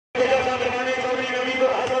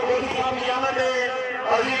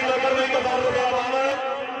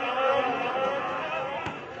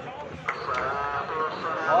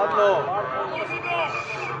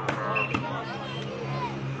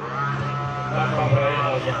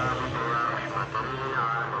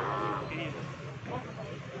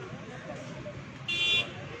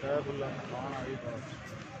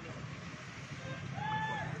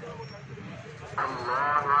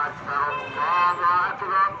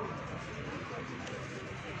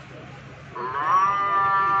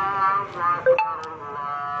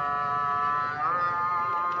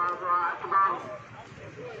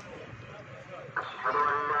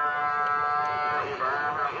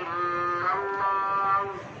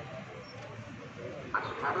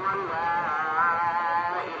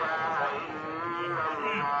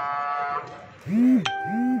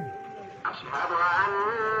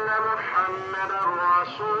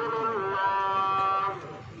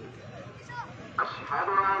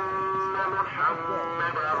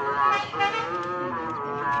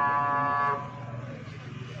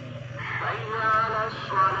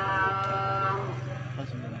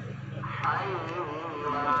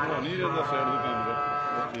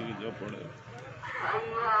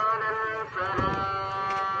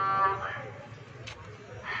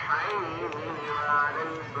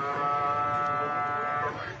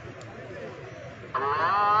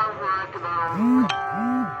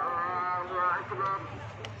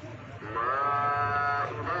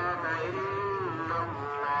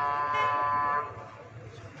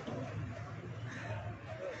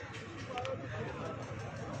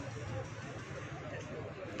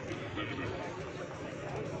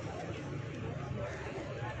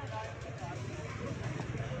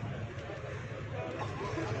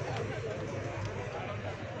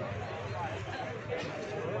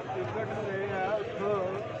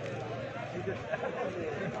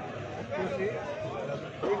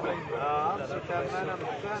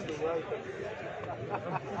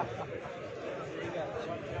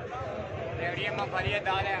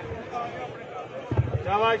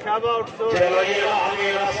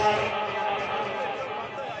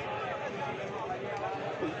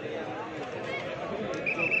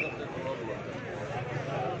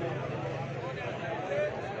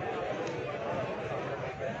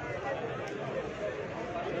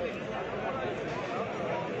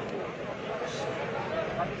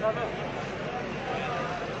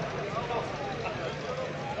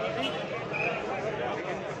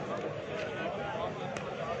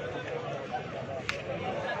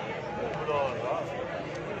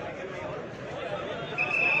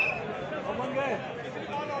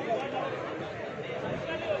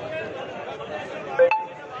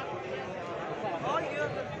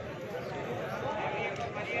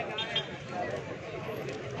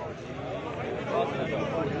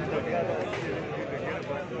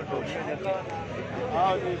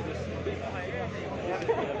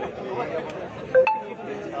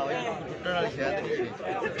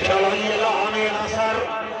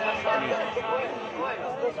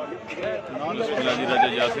राजा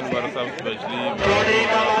यासीन वारा साहब स्पेशली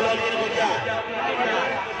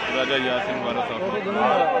राजा यासीन वारा साहब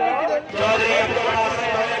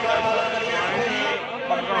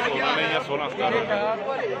 15-16 नहीं या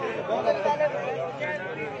 16-17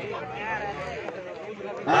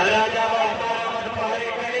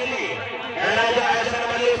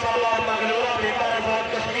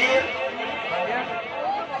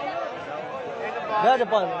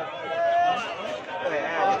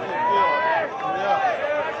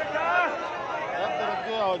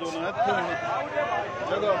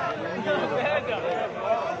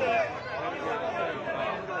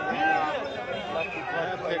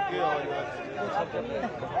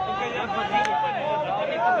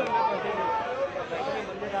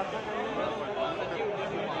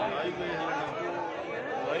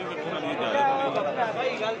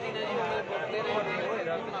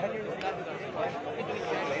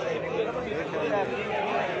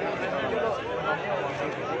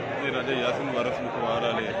 राजा यासीन वारस मुखवार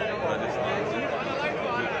वाले राजस्थान से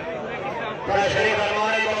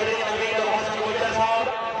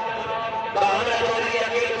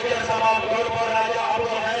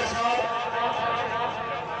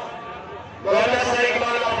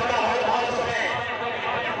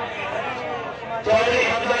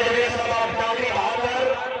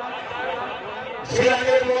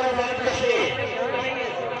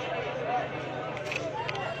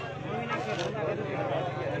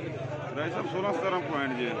सब 16-17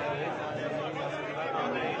 पॉइंट जी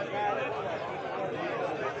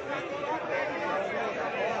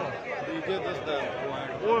डीजे 10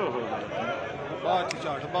 पॉइंट बाद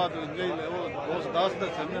छाट बाद वो 10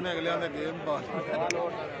 समझने अगले ने गेम बाद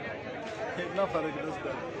इतना फर्क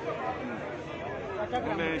दसदा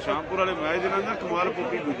शामपुर वाले मैच ना कमाल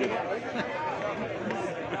पुट्टी दूजे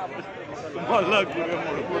माला पूरे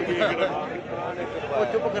मुड़ के वो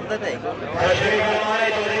चुप करते थे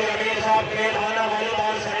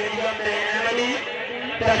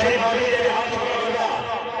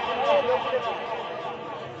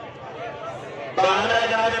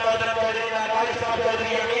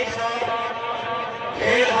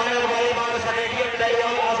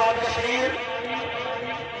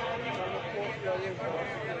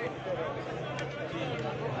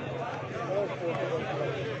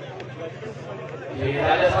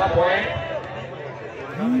राजा साहब पॉइंट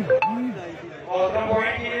और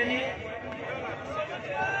पॉइंट कीजिए जी।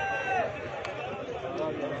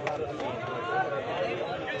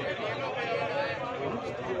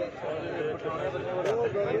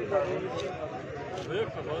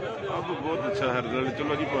 अब बहुत अच्छा है रिजल्ट।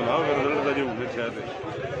 चलो जी भला हो रिजल्ट का जो होंगे शायद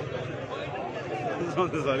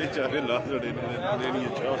सारी चारे ला जड़े नहीं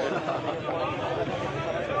अच्छा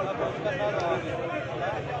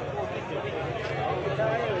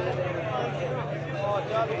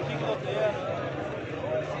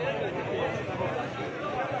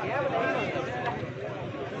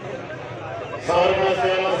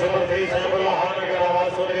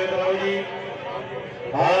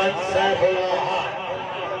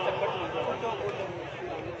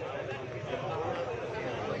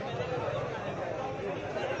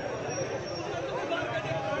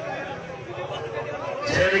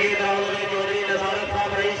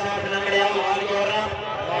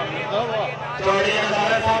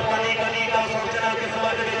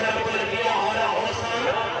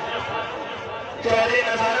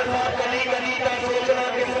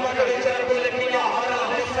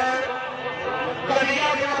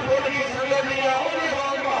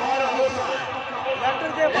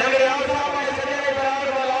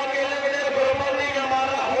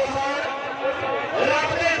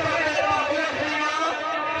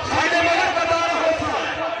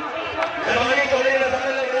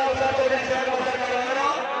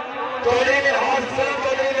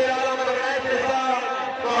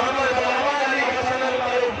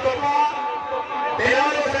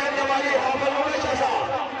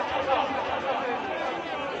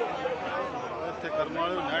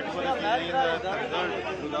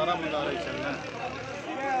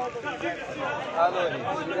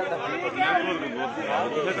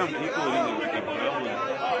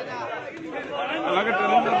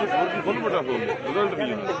रिजल्ट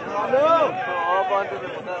नहीं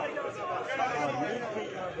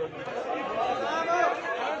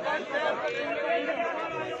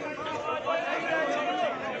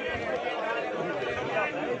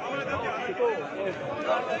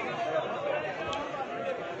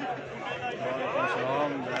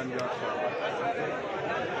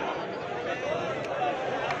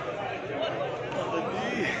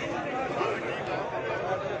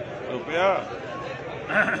रुपया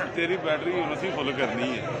तेरी बैटरी हूँ असी फुल करनी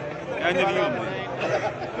है इंज नहीं होंगी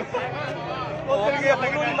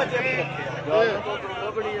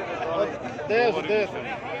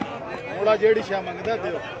मुड़ा जेड़ी शा मंगदा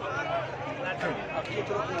दियो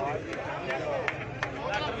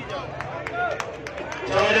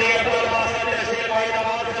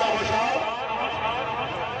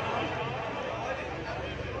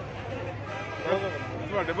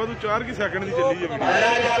ਤੁਹਾਡੇ ਬਾਅਦ 4 ਕੀ ਸੈਕਿੰਡ ਦੀ ਚੱਲੀ ਹੈ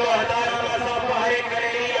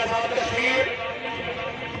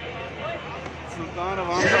ਸੁਲਤਾਨ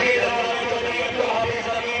ਆਵਾਮ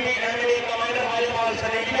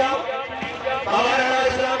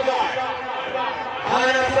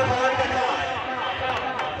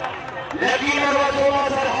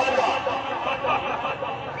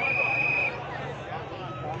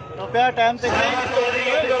टाइम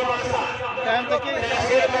तक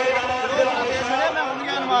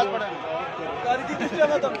नमाज पढ़ा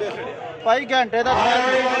भाई घंटे का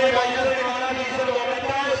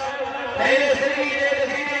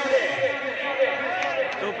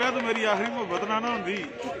तो क्या तो मेरी आखिरी मुहब्बत ना होंगी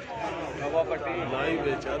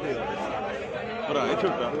भरा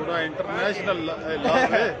छोटा पूरा इंटरनेशनल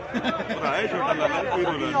भरा छोटा ला कोई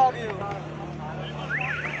रोला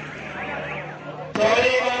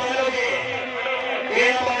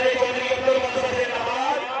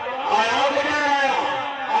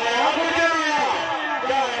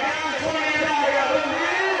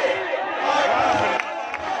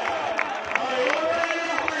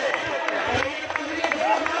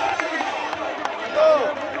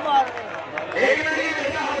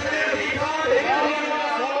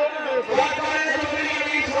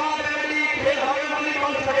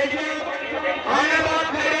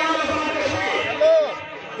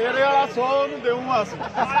तेरे वाला 100 दूंगा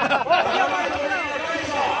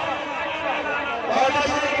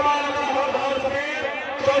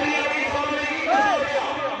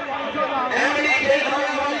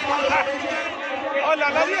और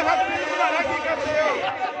लाला जी हाथ में तुम्हारा की करते हो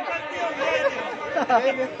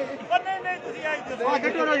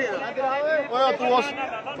तू उस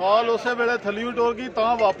बॉल उसे वेले थली टोर गई ता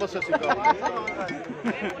वापस असी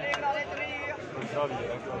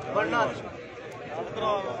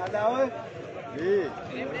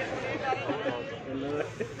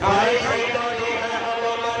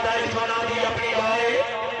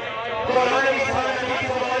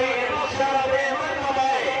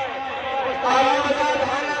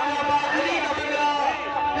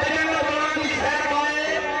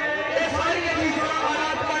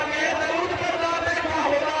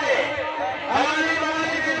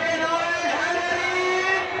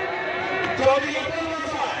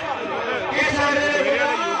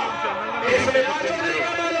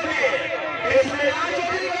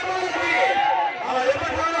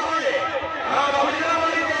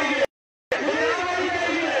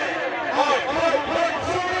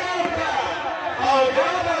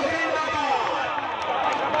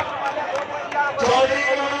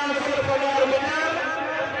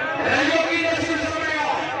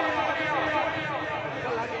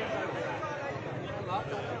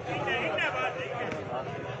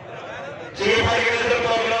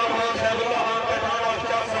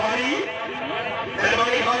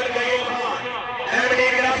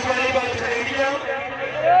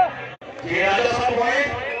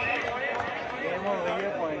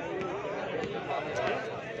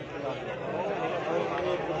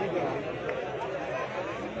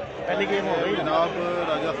पहली गेम हो गई जनाब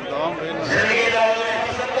राजा सदाम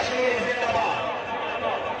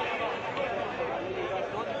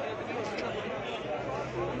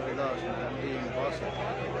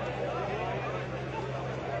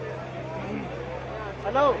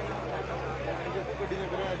हेलो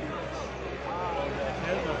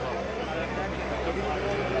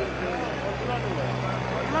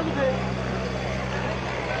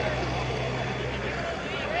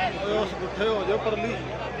उस गुट्ठे हो जाओ परली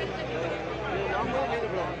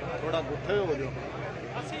थोड़ा गुट्ठे हो जाओ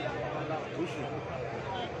खुश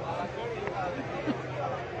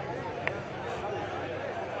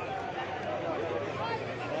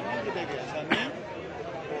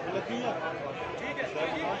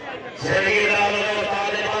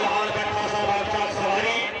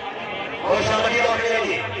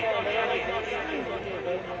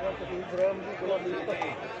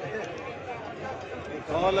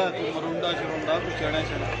कॉल है तू मरुंडा शरुंडा तू चढ़े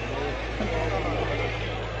चढ़ा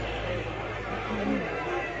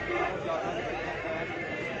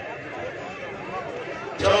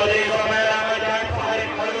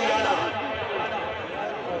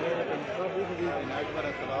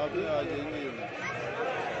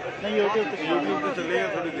नहीं यूट्यूब पे चलेगा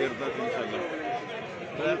थोड़ी देर तक इंशाल्लाह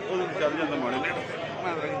चल जाता माड़े नेट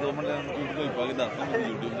मैं 2 मिनट यूट्यूब पा के दसदा मैं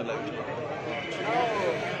यूट्यूब से लाइव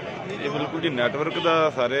ये बिल्कुल जी नैटवर्क का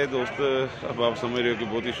सारे दोस्त अब आप समझ रहे हो कि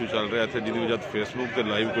बहुत इशू चल रहा है इतने जिन्हें वजह फेसबुक से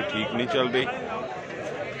लाइव कोई ठीक नहीं चल रही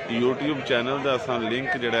यूट्यूब चैनल का असा लिंक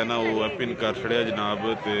जोड़ा ना वो पिन कर छड़िया जनाब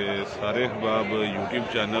तो सारे अहबाब यूट्यूब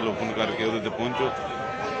चैनल ओपन करके वो पहुँचो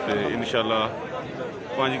तो इंशाल्लाह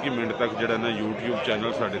 5 मिनट तक जोड़ा ना यूट्यूब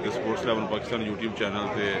चैनल साढ़े स्पोर्ट्स 11 पाकिस्तान यूट्यूब चैनल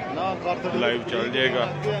से लाइव चल जाएगा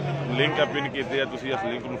लिंक पिन किए तुम इस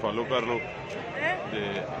लिंक में फॉलो कर लो तो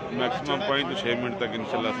मैक्सिमम 5 तो 6 मिनट तक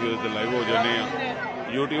इंशाल्लाह असीं लाइव हो जाने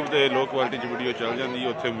यूट्यूब से लो क्वालिटी वीडियो चल जाती है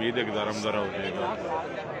उत्थे उम्मीद है कि दारमदारा हो जाएगा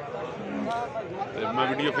तो मैं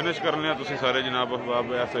वीडियो फिनिश कर लिया तुम सारे जनाब अहबाब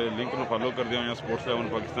इस लिंक में फॉलो कर दो या स्पोर्ट्स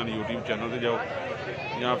 11 पाकिस्तान यूट्यूब चैनल से जाओ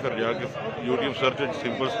या फिर जाके YouTube search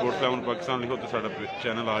simple sports 11 Pakistan लिखो तो साਡਾ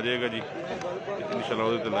चैनल आ जाएगा जी इंशाल्लाह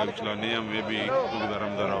वो लाइव चलाने में भी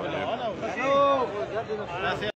दारमदारा हो जाएगा।